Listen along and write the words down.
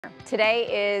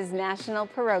Today is National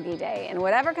Pierogi Day, and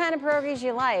whatever kind of pierogies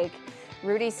you like,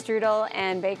 Rudy, Strudel,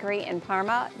 and Bakery in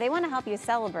Parma, they want to help you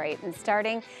celebrate. And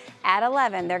starting at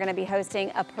 11, they're going to be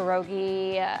hosting a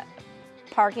pierogi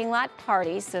parking lot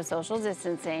party, so social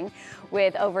distancing,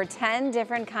 with over 10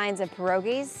 different kinds of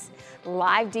pierogies,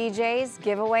 live DJs,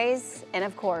 giveaways, and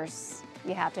of course,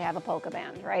 you have to have a polka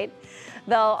band, right?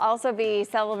 They'll also be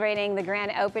celebrating the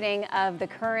grand opening of the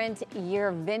current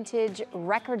year vintage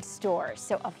record store.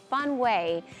 So a fun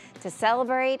way to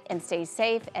celebrate and stay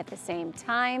safe at the same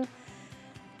time.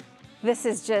 This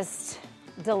is just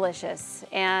delicious,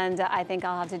 and I think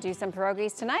I'll have to do some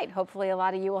pierogies tonight. Hopefully a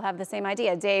lot of you will have the same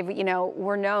idea. Dave, you know,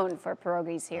 we're known for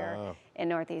pierogies here in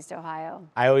Northeast Ohio.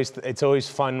 It's always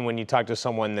fun when you talk to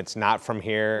someone that's not from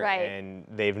here and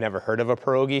they've never heard of a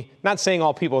pierogi. Not saying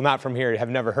all people not from here have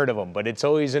never heard of them, but it's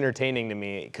always entertaining to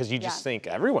me because you just think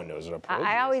everyone knows what a pierogi is.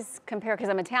 I always compare, because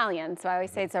I'm Italian, so I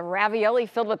always say it's a ravioli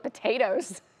filled with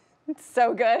potatoes. It's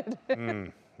so good.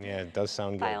 Yeah, it does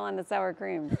sound good. Pile on the sour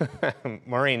cream.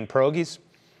 Maureen, pierogies?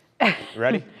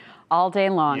 Ready? All day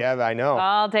long. Yeah, I know.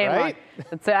 All day long.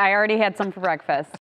 I already had some for breakfast.